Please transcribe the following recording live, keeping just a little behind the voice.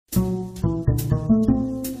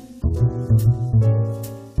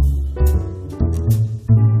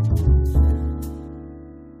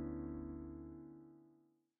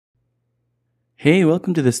Hey,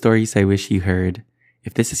 welcome to the Stories I Wish You Heard.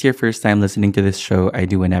 If this is your first time listening to this show, I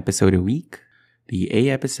do an episode a week. The A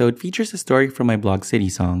episode features a story from my blog City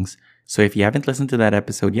Songs, so if you haven't listened to that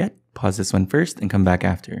episode yet, pause this one first and come back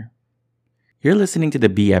after. You're listening to the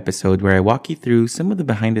B episode where I walk you through some of the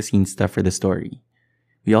behind-the-scenes stuff for the story.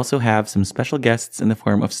 We also have some special guests in the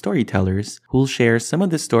form of storytellers who'll share some of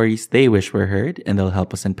the stories they wish were heard, and they'll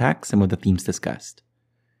help us unpack some of the themes discussed.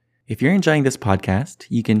 If you're enjoying this podcast,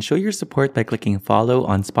 you can show your support by clicking follow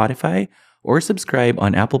on Spotify or subscribe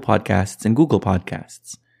on Apple Podcasts and Google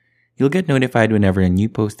Podcasts. You'll get notified whenever a new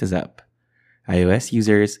post is up. iOS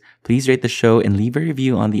users, please rate the show and leave a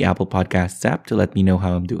review on the Apple Podcasts app to let me know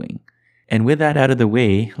how I'm doing. And with that out of the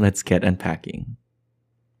way, let's get unpacking.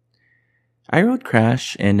 I wrote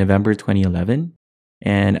Crash in November 2011,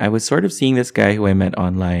 and I was sort of seeing this guy who I met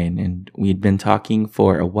online, and we'd been talking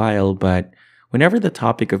for a while, but whenever the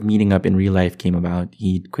topic of meeting up in real life came about,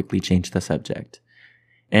 he'd quickly change the subject.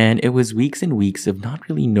 And it was weeks and weeks of not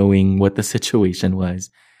really knowing what the situation was.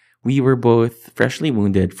 We were both freshly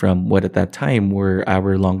wounded from what at that time were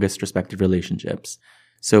our longest respective relationships.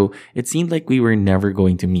 So it seemed like we were never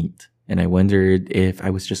going to meet, and I wondered if I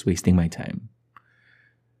was just wasting my time.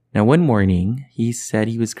 Now, one morning, he said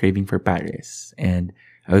he was craving for Paris, and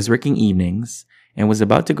I was working evenings and was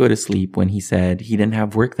about to go to sleep when he said he didn't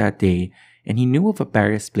have work that day, and he knew of a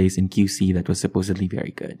Paris place in QC that was supposedly very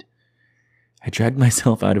good. I dragged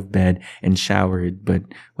myself out of bed and showered, but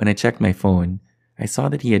when I checked my phone, I saw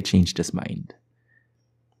that he had changed his mind.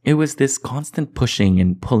 It was this constant pushing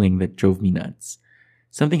and pulling that drove me nuts.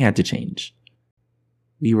 Something had to change.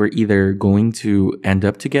 We were either going to end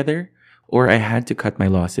up together, or I had to cut my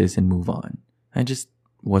losses and move on. I just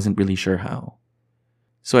wasn't really sure how.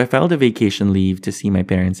 So I filed a vacation leave to see my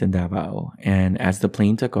parents in Davao, and as the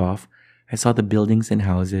plane took off, I saw the buildings and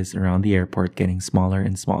houses around the airport getting smaller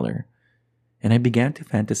and smaller. And I began to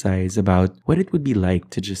fantasize about what it would be like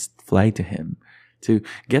to just fly to him, to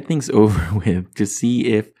get things over with, to see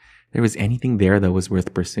if there was anything there that was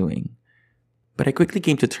worth pursuing. But I quickly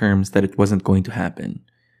came to terms that it wasn't going to happen,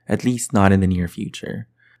 at least not in the near future.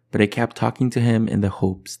 But I kept talking to him in the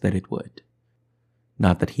hopes that it would.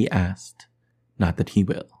 Not that he asked, not that he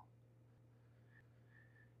will.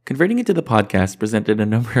 Converting it to the podcast presented a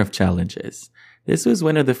number of challenges. This was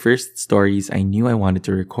one of the first stories I knew I wanted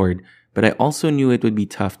to record, but I also knew it would be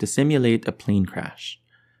tough to simulate a plane crash.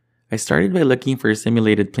 I started by looking for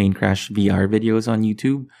simulated plane crash VR videos on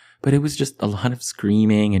YouTube, but it was just a lot of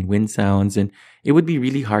screaming and wind sounds, and it would be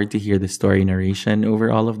really hard to hear the story narration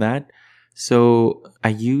over all of that. So I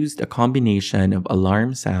used a combination of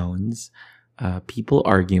alarm sounds, people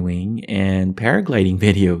arguing, and paragliding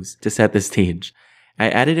videos to set the stage. I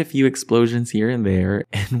added a few explosions here and there,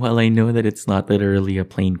 and while I know that it's not literally a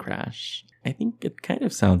plane crash, I think it kind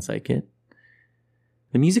of sounds like it.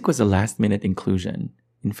 The music was a last-minute inclusion.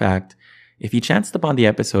 In fact, if you chanced upon the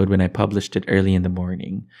episode when I published it early in the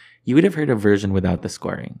morning, you would have heard a version without the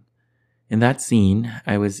scoring. In that scene,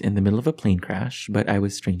 I was in the middle of a plane crash, but I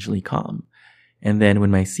was strangely calm. And then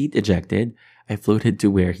when my seat ejected, I floated to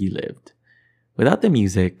where he lived. Without the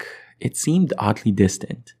music, it seemed oddly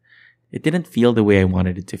distant. It didn't feel the way I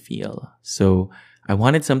wanted it to feel. So I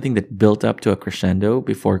wanted something that built up to a crescendo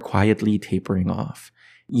before quietly tapering off.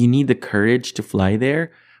 You need the courage to fly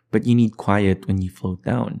there, but you need quiet when you float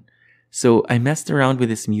down. So I messed around with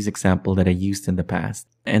this music sample that I used in the past,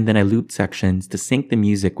 and then I looped sections to sync the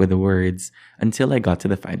music with the words until I got to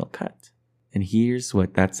the final cut. And here's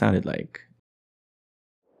what that sounded like.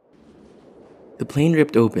 The plane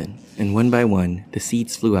ripped open, and one by one, the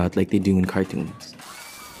seats flew out like they do in cartoons.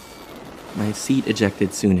 My seat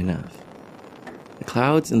ejected soon enough. The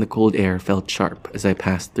clouds and the cold air felt sharp as I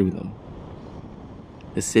passed through them.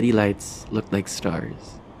 The city lights looked like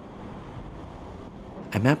stars.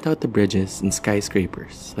 I mapped out the bridges and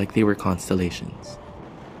skyscrapers like they were constellations.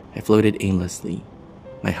 I floated aimlessly,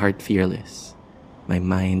 my heart fearless, my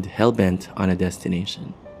mind hell-bent on a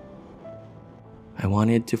destination. I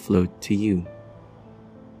wanted to float to you.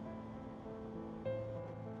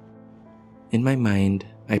 In my mind,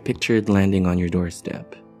 I pictured landing on your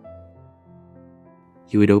doorstep.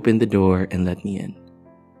 You would open the door and let me in.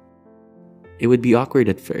 It would be awkward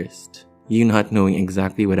at first, you not knowing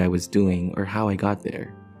exactly what I was doing or how I got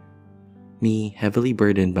there. Me heavily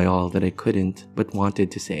burdened by all that I couldn't but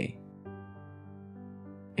wanted to say.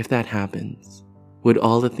 If that happens, would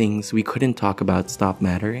all the things we couldn't talk about stop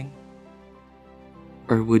mattering?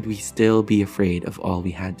 Or would we still be afraid of all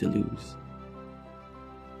we had to lose?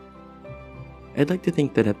 I'd like to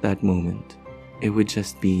think that at that moment, it would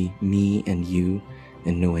just be me and you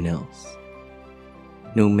and no one else.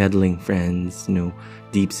 No meddling friends, no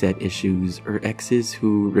deep-set issues, or exes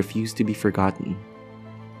who refuse to be forgotten.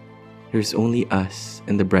 There's only us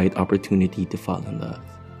and the bright opportunity to fall in love.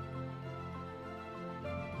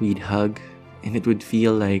 We'd hug, and it would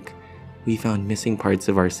feel like we found missing parts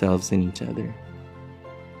of ourselves in each other.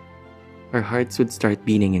 Our hearts would start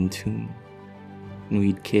beating in tune, and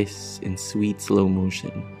we'd kiss in sweet slow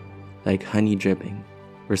motion, like honey dripping,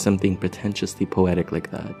 or something pretentiously poetic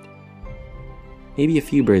like that. Maybe a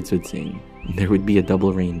few birds would sing, and there would be a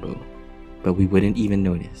double rainbow, but we wouldn't even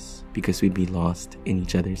notice because we'd be lost in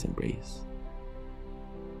each other's embrace.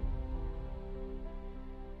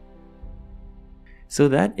 So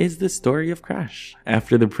that is the story of Crash.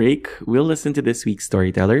 After the break, we'll listen to this week's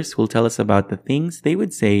storytellers who'll tell us about the things they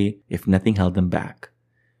would say if nothing held them back.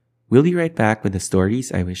 We'll be right back with the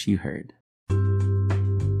stories I wish you heard.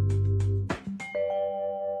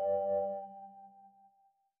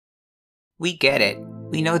 We get it.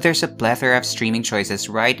 We know there's a plethora of streaming choices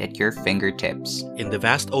right at your fingertips. In the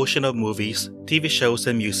vast ocean of movies, TV shows,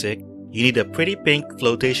 and music, you need a pretty pink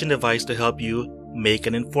flotation device to help you make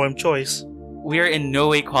an informed choice. We are in no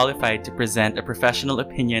way qualified to present a professional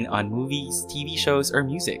opinion on movies, TV shows, or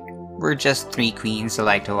music. We're just three queens who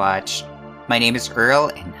like to watch. My name is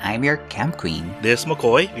Earl, and I'm your camp queen. This is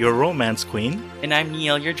McCoy, your romance queen. And I'm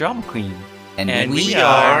Neil, your drama queen. And we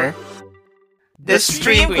are the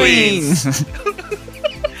Stream Queens!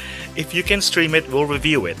 If you can stream it, we'll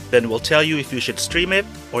review it. Then we'll tell you if you should stream it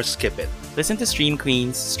or skip it. Listen to Stream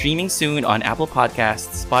Queens, streaming soon on Apple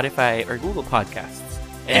Podcasts, Spotify, or Google Podcasts.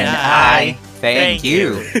 And I thank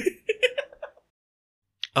you.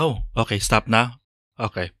 Oh, okay, stop now.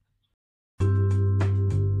 Okay.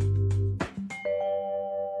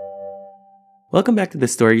 Welcome back to the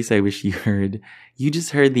stories I wish you heard. You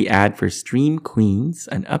just heard the ad for Stream Queens,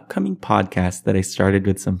 an upcoming podcast that I started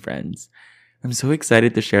with some friends. I'm so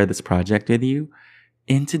excited to share this project with you.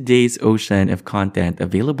 In today's ocean of content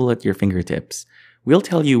available at your fingertips, we'll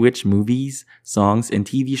tell you which movies, songs, and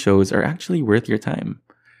TV shows are actually worth your time.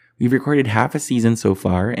 We've recorded half a season so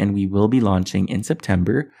far, and we will be launching in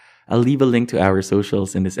September. I'll leave a link to our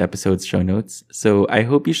socials in this episode's show notes, so I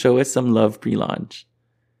hope you show us some love pre-launch.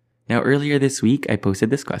 Now, earlier this week, I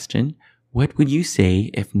posted this question: what would you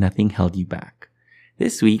say if nothing held you back?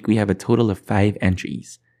 This week, we have a total of 5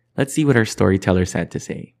 entries. Let's see what our storytellers had to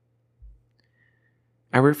say.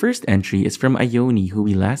 Our first entry is from Ione, who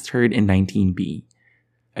we last heard in 19B.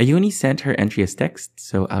 Ione sent her entry as text,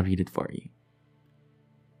 so I'll read it for you.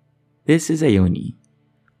 This is Ione.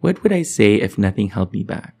 What would I say if nothing held me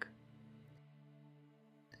back?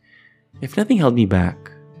 If nothing held me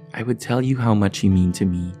back, I would tell you how much you mean to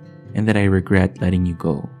me and that I regret letting you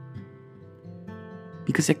go.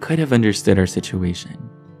 Because I could have understood our situation.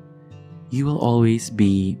 You will always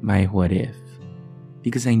be my what if,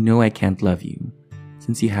 because I know I can't love you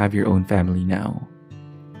since you have your own family now.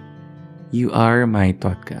 You are my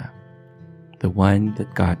Totka, the one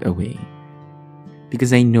that got away.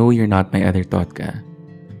 Because I know you're not my other Totka,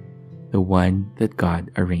 the one that God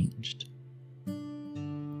arranged.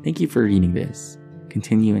 Thank you for reading this.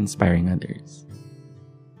 Continue inspiring others.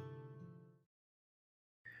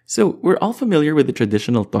 So, we're all familiar with the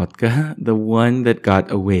traditional Totka, the one that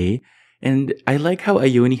got away, and I like how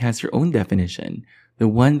Ione has her own definition, the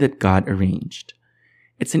one that God arranged.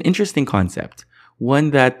 It's an interesting concept,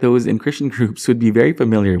 one that those in Christian groups would be very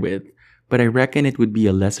familiar with, but I reckon it would be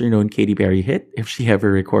a lesser-known Katy Perry hit if she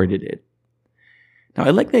ever recorded it. Now, I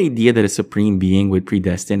like the idea that a supreme being would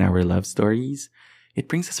predestine our love stories. It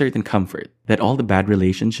brings a certain comfort that all the bad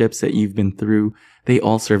relationships that you've been through, they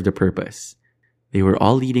all served a purpose. They were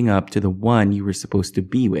all leading up to the one you were supposed to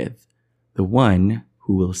be with, the one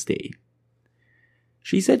who will stay.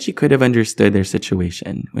 She said she could have understood their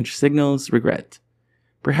situation, which signals regret.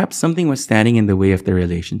 Perhaps something was standing in the way of the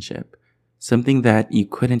relationship, something that you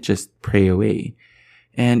couldn't just pray away,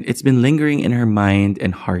 and it's been lingering in her mind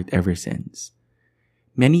and heart ever since.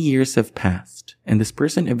 Many years have passed, and this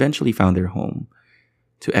person eventually found their home.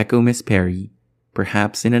 To echo Miss Perry,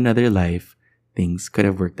 perhaps in another life, things could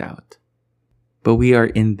have worked out. But we are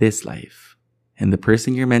in this life, and the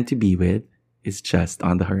person you're meant to be with is just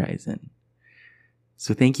on the horizon.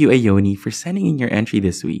 So thank you, Ione, for sending in your entry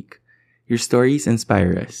this week. Your stories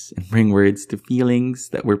inspire us and bring words to feelings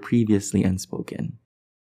that were previously unspoken.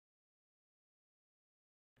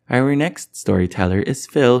 Our next storyteller is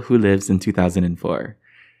Phil, who lives in 2004.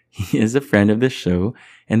 He is a friend of the show,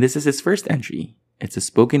 and this is his first entry. It's a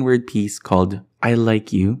spoken word piece called I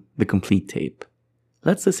Like You, the complete tape.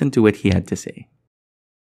 Let's listen to what he had to say.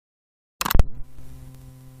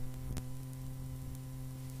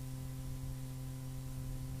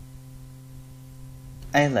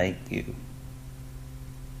 I like you.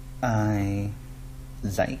 I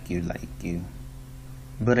like you.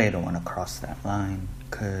 But I don't want to cross that line,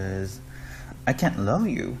 'cause I can't love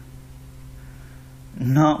you.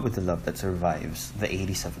 Not with the love that survives the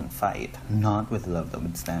 87 fight. Not with the love that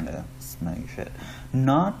would stand a smelly shit.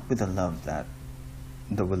 Not with the love that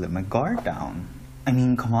will let my guard down. I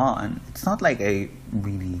mean, come on. It's not like I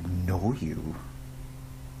really know you.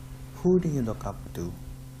 Who do you look up to?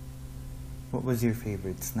 What was your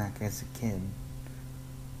favorite snack as a kid?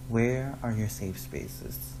 Where are your safe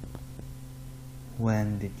spaces?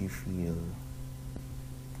 When did you feel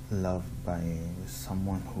loved by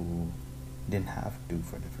someone who didn't have to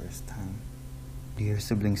for the first time? Do your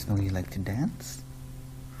siblings know you like to dance?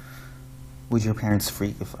 Would your parents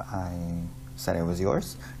freak if I said I was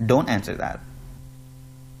yours? Don't answer that.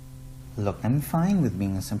 Look, I'm fine with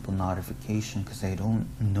being a simple notification because I don't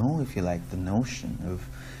know if you like the notion of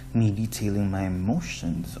me detailing my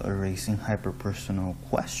emotions or raising hyper-personal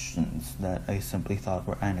questions that I simply thought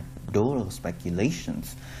were anecdotal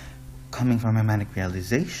speculations coming from my manic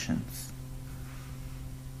realizations.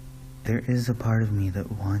 There is a part of me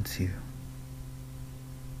that wants you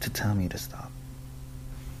to tell me to stop.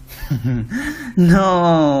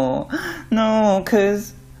 No,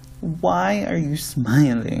 'cause why are you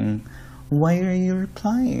smiling? Why are you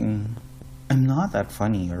replying? I'm not that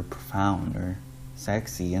funny or profound or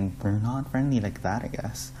sexy, and we're not friendly like that, I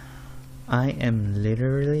guess. I am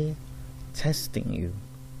literally testing you,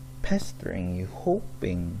 pestering you,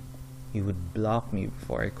 hoping you would block me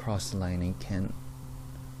before I cross the line I can't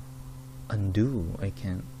undo. I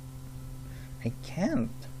can't,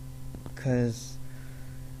 'cause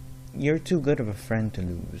you're too good of a friend to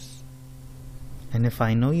lose. And if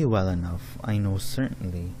I know you well enough, I know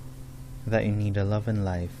certainly that you need a love and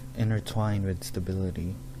life intertwined with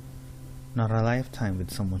stability, not a lifetime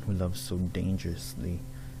with someone who loves so dangerously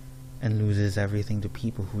and loses everything to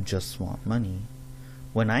people who just want money,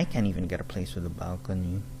 when I can't even get a place with a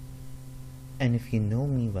balcony. And if you know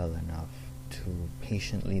me well enough to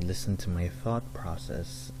patiently listen to my thought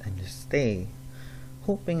process and to stay,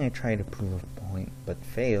 hoping I try to prove a point but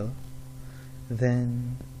fail,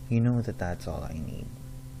 then you know that that's all I need,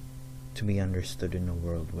 to be understood in a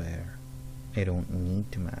world where I don't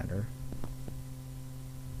need to matter.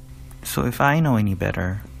 So if I know any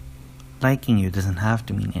better, liking you doesn't have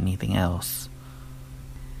to mean anything else.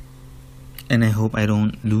 And I hope I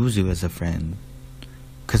don't lose you as a friend,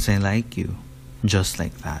 'cause I like you just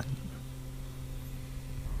like that.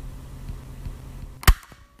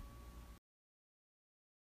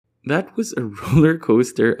 That was a roller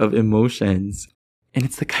coaster of emotions. And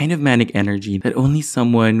it's the kind of manic energy that only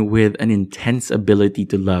someone with an intense ability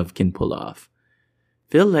to love can pull off.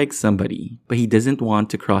 Phil likes somebody, but he doesn't want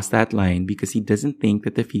to cross that line because he doesn't think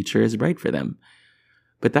that the future is bright for them.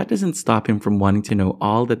 But that doesn't stop him from wanting to know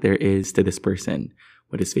all that there is to this person,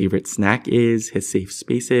 what his favorite snack is, his safe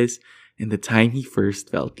spaces, and the time he first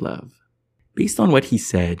felt love. Based on what he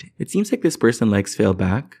said, it seems like this person likes Phil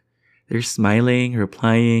back. They're smiling,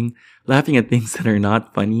 replying, laughing at things that are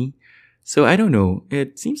not funny. So I don't know,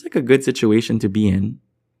 it seems like a good situation to be in.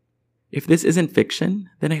 If this isn't fiction,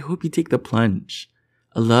 then I hope you take the plunge.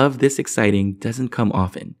 A love this exciting doesn't come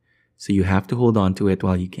often, so you have to hold on to it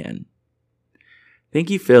while you can. Thank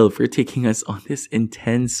you, Phil, for taking us on this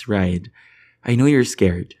intense ride. I know you're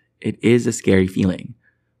scared. It is a scary feeling.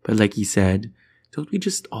 But like you said, don't we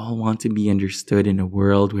just all want to be understood in a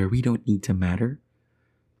world where we don't need to matter?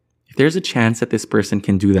 If there's a chance that this person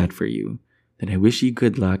can do that for you, then I wish you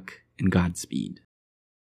good luck and Godspeed.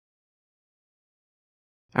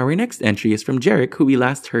 Our next entry is from Jerick, who we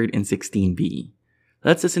last heard in 16B.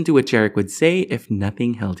 Let's listen to what Jerick would say if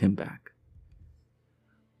nothing held him back.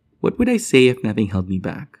 What would I say if nothing held me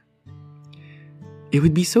back? It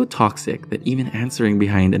would be so toxic that even answering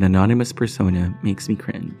behind an anonymous persona makes me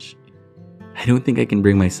cringe. I don't think I can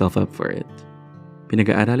bring myself up for it.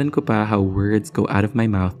 Pinag-aaralan ko pa how words go out of my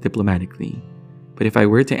mouth diplomatically. But if I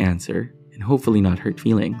were to answer, and hopefully not hurt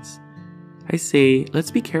feelings, I say, let's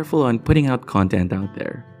be careful on putting out content out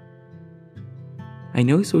there. I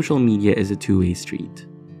know social media is a two-way street.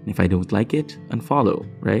 And if I don't like it, unfollow,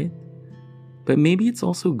 right? But maybe it's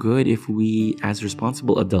also good if we, as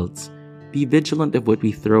responsible adults, be vigilant of what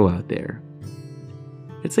we throw out there.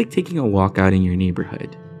 It's like taking a walk out in your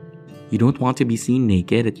neighborhood. You don't want to be seen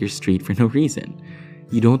naked at your street for no reason.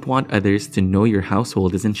 You don't want others to know your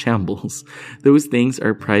household is in shambles. Those things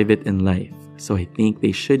are private in life, so I think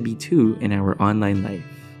they should be too in our online life.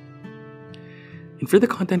 And for the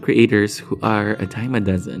content creators who are a dime a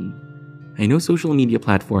dozen, I know social media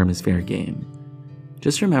platform is fair game.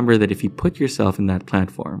 Just remember that if you put yourself in that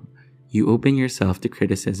platform, you open yourself to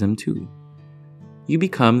criticism too. You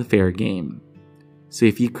become fair game. So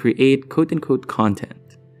if you create quote-unquote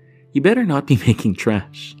content, you better not be making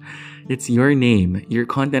trash. It's your name, your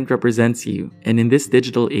content represents you, and in this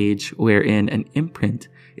digital age wherein an imprint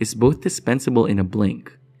is both dispensable in a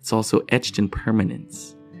blink, it's also etched in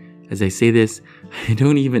permanence. As I say this, I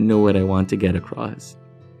don't even know what I want to get across.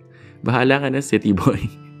 Bahala ka na, city boy.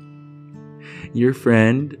 Your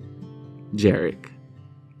friend, Jarek.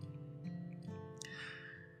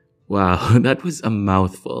 Wow, that was a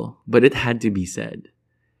mouthful, but it had to be said.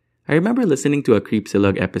 I remember listening to a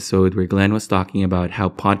Creepsilog episode where Glenn was talking about how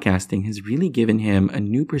podcasting has really given him a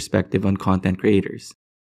new perspective on content creators.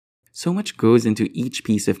 So much goes into each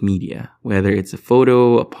piece of media, whether it's a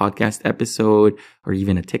photo, a podcast episode, or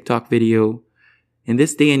even a TikTok video. In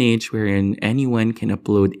this day and age wherein anyone can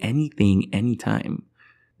upload anything anytime,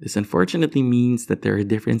 this unfortunately means that there are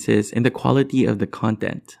differences in the quality of the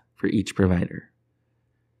content for each provider.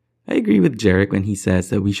 I agree with Jarek when he says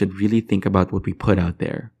that we should really think about what we put out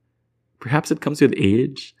there. Perhaps it comes with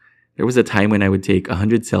age. There was a time when I would take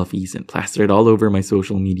 100 selfies and plaster it all over my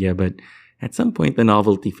social media, but at some point the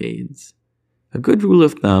novelty fades. A good rule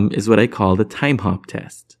of thumb is what I call the time hop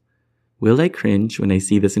test. Will I cringe when I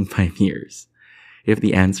see this in 5 years? If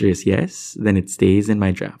the answer is yes, then it stays in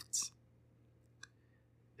my drafts.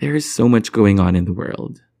 There is so much going on in the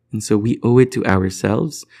world, and so we owe it to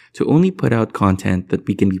ourselves to only put out content that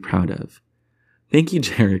we can be proud of. Thank you,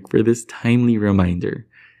 Jarek, for this timely reminder.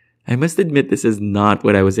 I must admit this is not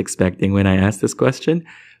what I was expecting when I asked this question,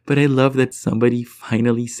 but I love that somebody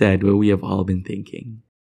finally said what we have all been thinking.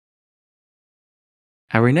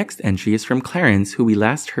 Our next entry is from Clarence, who we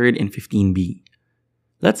last heard in 15B.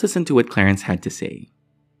 Let's listen to what Clarence had to say.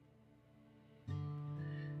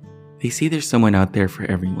 They say there's someone out there for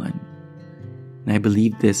everyone, and I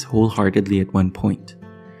believed this wholeheartedly at one point.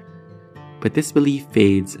 But this belief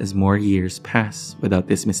fades as more years pass without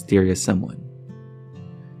this mysterious someone.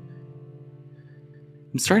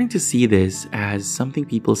 I'm starting to see this as something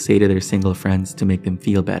people say to their single friends to make them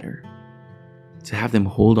feel better. To have them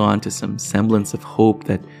hold on to some semblance of hope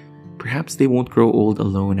that perhaps they won't grow old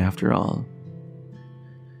alone after all.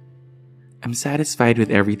 I'm satisfied with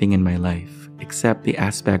everything in my life except the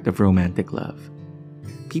aspect of romantic love.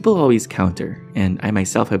 People always counter, and I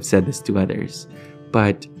myself have said this to others,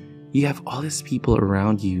 but you have all these people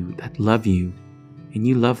around you that love you, and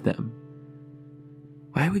you love them.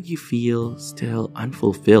 Why would you feel still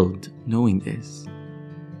unfulfilled knowing this?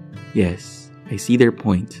 Yes, I see their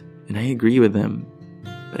point, and I agree with them,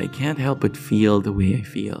 but I can't help but feel the way I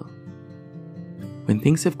feel. When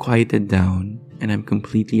things have quieted down and I'm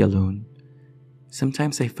completely alone,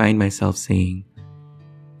 sometimes I find myself saying,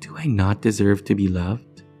 do I not deserve to be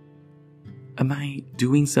loved? Am I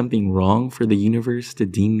doing something wrong for the universe to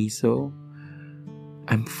deem me so?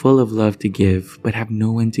 I'm full of love to give, but have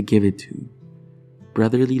no one to give it to.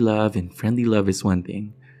 Brotherly love and friendly love is one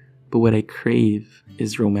thing, but what I crave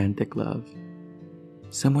is romantic love.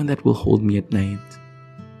 Someone that will hold me at night.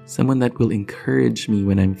 Someone that will encourage me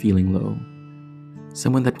when I'm feeling low.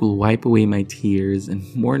 Someone that will wipe away my tears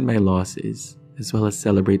and mourn my losses, as well as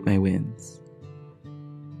celebrate my wins.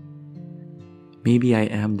 Maybe I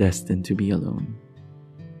am destined to be alone.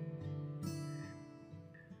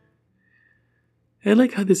 I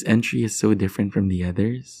like how this entry is so different from the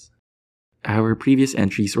others. Our previous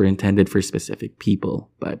entries were intended for specific people,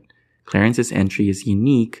 but Clarence's entry is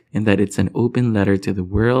unique in that it's an open letter to the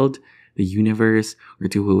world, the universe, or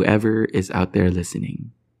to whoever is out there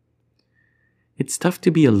listening. It's tough to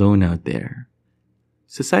be alone out there.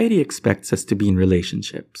 Society expects us to be in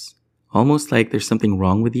relationships, almost like there's something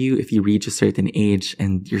wrong with you if you reach a certain age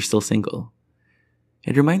and you're still single.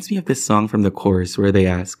 It reminds me of this song from The Chorus where they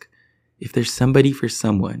ask, if there's somebody for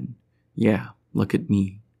someone, yeah, look at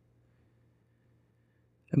me.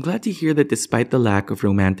 I'm glad to hear that despite the lack of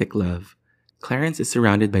romantic love, Clarence is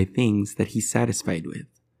surrounded by things that he's satisfied with.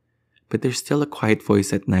 But there's still a quiet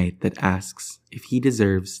voice at night that asks if he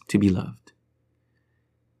deserves to be loved.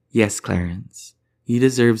 Yes, Clarence, you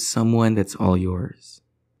deserve someone that's all yours.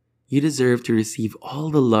 You deserve to receive all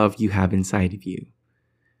the love you have inside of you.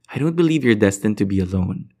 I don't believe you're destined to be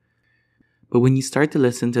alone. But when you start to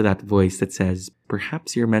listen to that voice that says,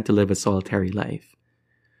 perhaps you're meant to live a solitary life,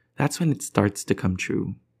 that's when it starts to come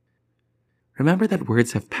true. Remember that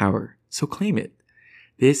words have power, so claim it.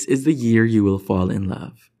 This is the year you will fall in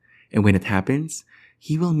love. And when it happens,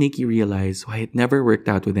 he will make you realize why it never worked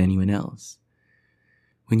out with anyone else.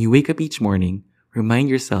 When you wake up each morning, remind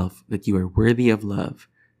yourself that you are worthy of love.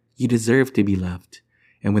 You deserve to be loved.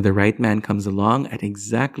 And when the right man comes along at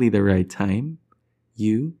exactly the right time,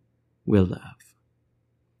 you will love.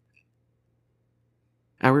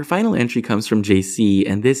 Our final entry comes from JC,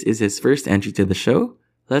 and this is his first entry to the show.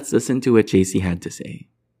 Let's listen to what JC had to say.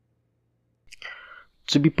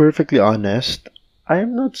 To be perfectly honest, I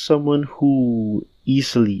am not someone who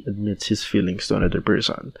easily admits his feelings to another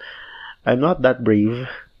person. I'm not that brave,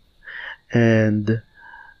 and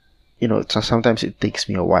sometimes it takes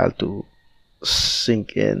me a while to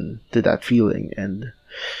sink in to that feeling. And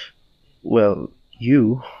well,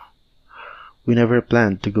 we never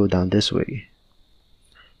planned to go down this way.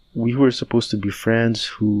 We were supposed to be friends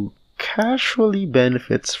who casually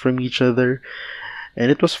benefits from each other,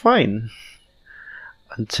 and it was fine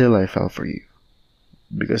until I fell for you.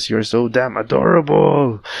 Because you're so damn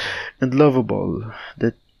adorable and lovable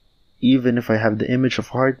that even if I have the image of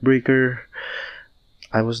heartbreaker,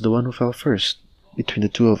 I was the one who fell first between the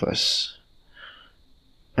two of us.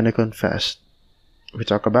 And I confessed. We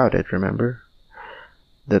talked about it, remember?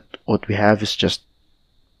 That what we have is just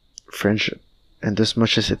friendship. And as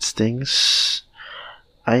much as it stings,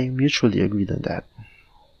 I mutually agreed on that.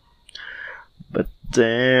 But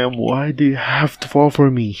damn, why do you have to fall for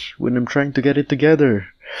me when I'm trying to get it together?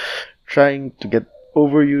 Trying to get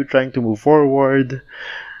over you, trying to move forward.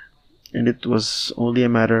 And it was only a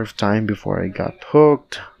matter of time before I got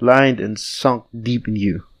hooked, lined, and sunk deep in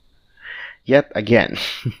you. Yet again,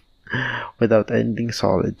 without anything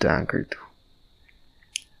solid to anchor to.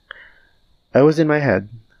 I was in my head,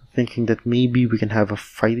 thinking that maybe we can have a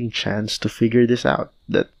fighting chance to figure this out.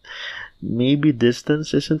 That maybe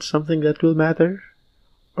distance isn't something that will matter.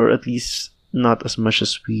 Or at least not as much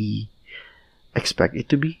as we expect it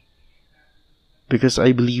to be. Because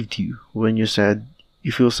I believed you when you said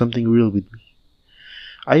you feel something real with me.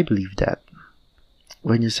 I believed that.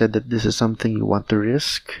 When you said that this is something you want to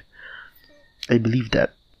risk, I believed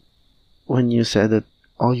that. When you said that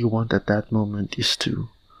all you want at that moment is to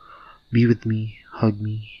be with me, hug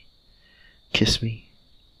me, kiss me,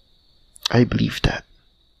 I believed that.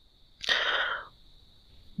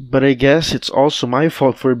 But I guess it's also my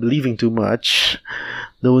fault for believing too much,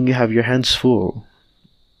 knowing you have your hands full,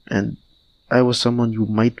 and I was someone you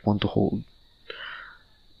might want to hold.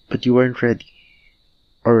 But you weren't ready.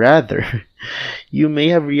 Or rather, you may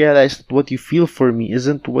have realized that what you feel for me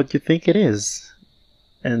isn't what you think it is.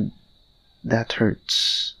 And that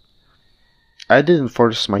hurts. I didn't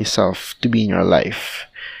force myself to be in your life.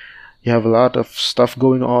 You have a lot of stuff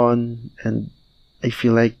going on, and I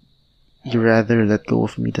feel like you rather let go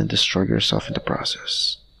of me than destroy yourself in the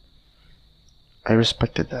process. I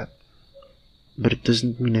respected that. But it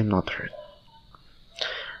doesn't mean I'm not hurt.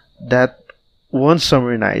 That one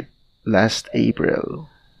summer night, last April,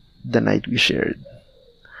 the night we shared,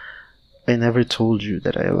 I never told you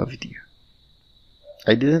that I loved you.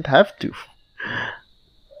 I didn't have to.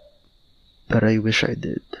 But I wish I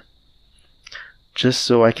did. Just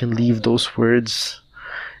so I can leave those words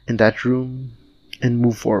in that room and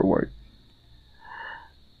move forward.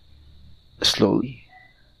 Slowly.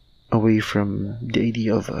 Away from the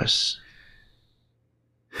idea of us.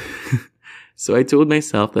 So I told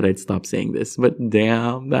myself that I'd stop saying this, but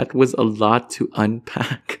damn, that was a lot to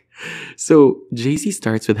unpack. So JC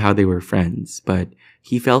starts with how they were friends, but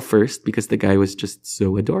he fell first because the guy was just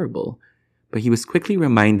so adorable. But he was quickly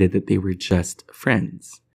reminded that they were just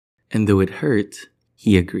friends. And though it hurt,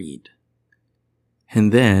 he agreed.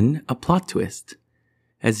 And then, a plot twist.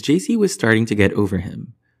 As JC was starting to get over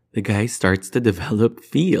him, the guy starts to develop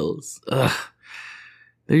feels.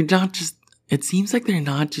 It seems like they're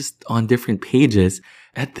not just on different pages.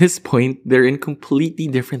 At this point, they're in completely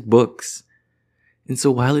different books. And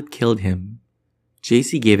so while it killed him,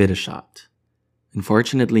 JC gave it a shot.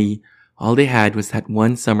 Unfortunately, all they had was that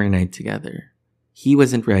one summer night together. He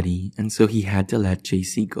wasn't ready, and so he had to let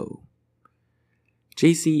JC go.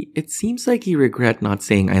 JC, it seems like you regret not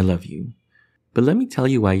saying I love you. But let me tell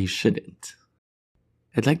you why you shouldn't.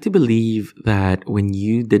 I'd like to believe that when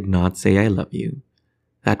you did not say I love you,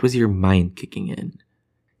 that was your mind kicking in.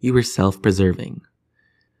 You were self-preserving.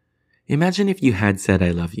 Imagine if you had said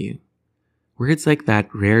I love you. Words like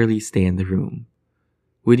that rarely stay in the room.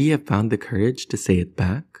 Would you have found the courage to say it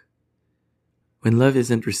back? When love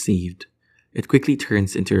isn't received, it quickly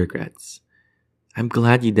turns into regrets. I'm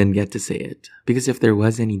glad you didn't get to say it, because if there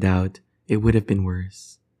was any doubt, it would have been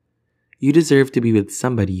worse. You deserve to be with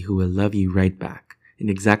somebody who will love you right back in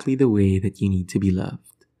exactly the way that you need to be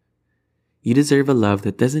loved. You deserve a love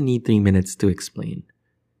that doesn't need 3 minutes to explain.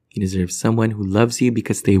 You deserve someone who loves you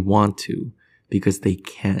because they want to, because they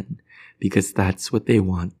can, because that's what they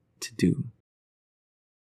want to do.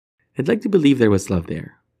 I'd like to believe there was love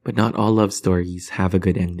there, but not all love stories have a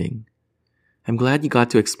good ending. I'm glad you got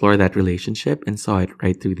to explore that relationship and saw it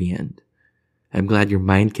right through the end. I'm glad your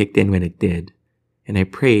mind kicked in when it did, and I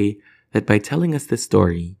pray that by telling us this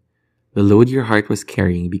story, the load your heart was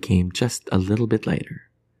carrying became just a little bit lighter.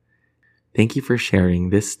 Thank you for sharing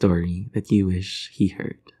this story that you wish he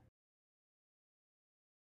heard.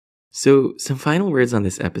 So, some final words on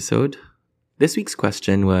this episode. This week's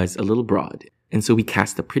question was a little broad, and so we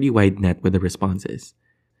cast a pretty wide net with the responses.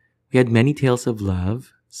 We had many tales of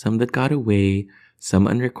love, some that got away, some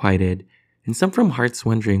unrequited, and some from hearts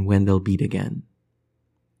wondering when they'll beat again.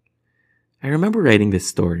 I remember writing this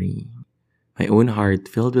story, my own heart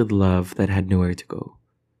filled with love that had nowhere to go.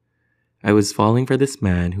 I was falling for this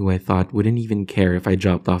man who I thought wouldn't even care if I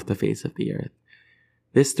dropped off the face of the earth.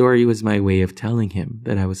 This story was my way of telling him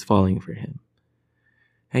that I was falling for him.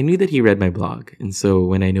 I knew that he read my blog, and so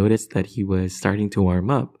when I noticed that he was starting to warm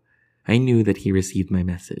up, I knew that he received my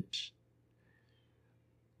message.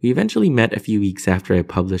 We eventually met a few weeks after I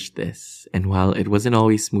published this, and while it wasn't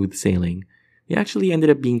always smooth sailing, we actually ended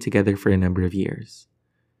up being together for a number of years.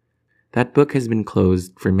 That book has been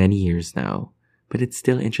closed for many years now, but it's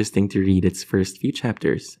still interesting to read its first few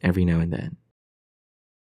chapters every now and then.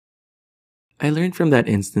 I learned from that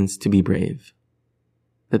instance to be brave.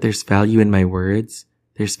 That there's value in my words,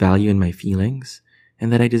 there's value in my feelings, and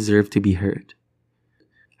that I deserve to be heard.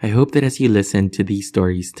 I hope that as you listen to these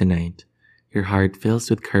stories tonight, your heart fills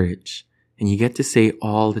with courage, and you get to say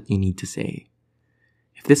all that you need to say.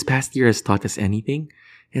 If this past year has taught us anything,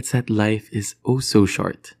 it's that life is oh so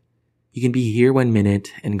short. You can be here 1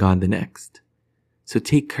 minute and gone the next. So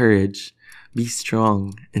take courage, be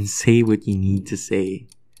strong, and say what you need to say.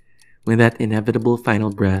 When that inevitable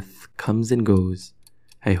final breath comes and goes,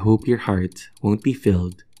 I hope your heart won't be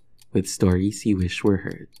filled with stories you wish were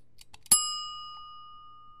heard.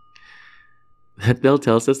 That bell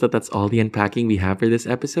tells us that that's all the unpacking we have for this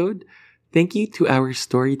episode. Thank you to our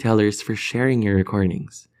storytellers for sharing your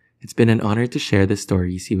recordings. It's been an honor to share the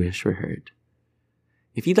stories you wish were heard.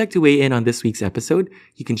 If you'd like to weigh in on this week's episode,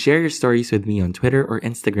 you can share your stories with me on Twitter or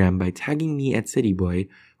Instagram by tagging me at CityBoy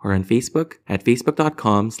or on Facebook at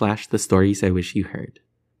facebook.com/thestoriesIwishYouHeard.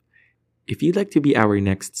 If you'd like to be our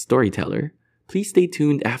next storyteller, please stay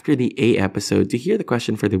tuned after the A episode to hear the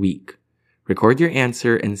question for the week. Record your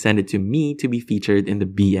answer and send it to me to be featured in the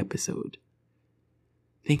B episode.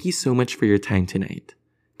 Thank you so much for your time tonight.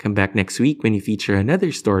 Come back next week when you feature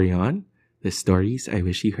another story on The Stories I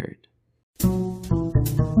Wish You Heard.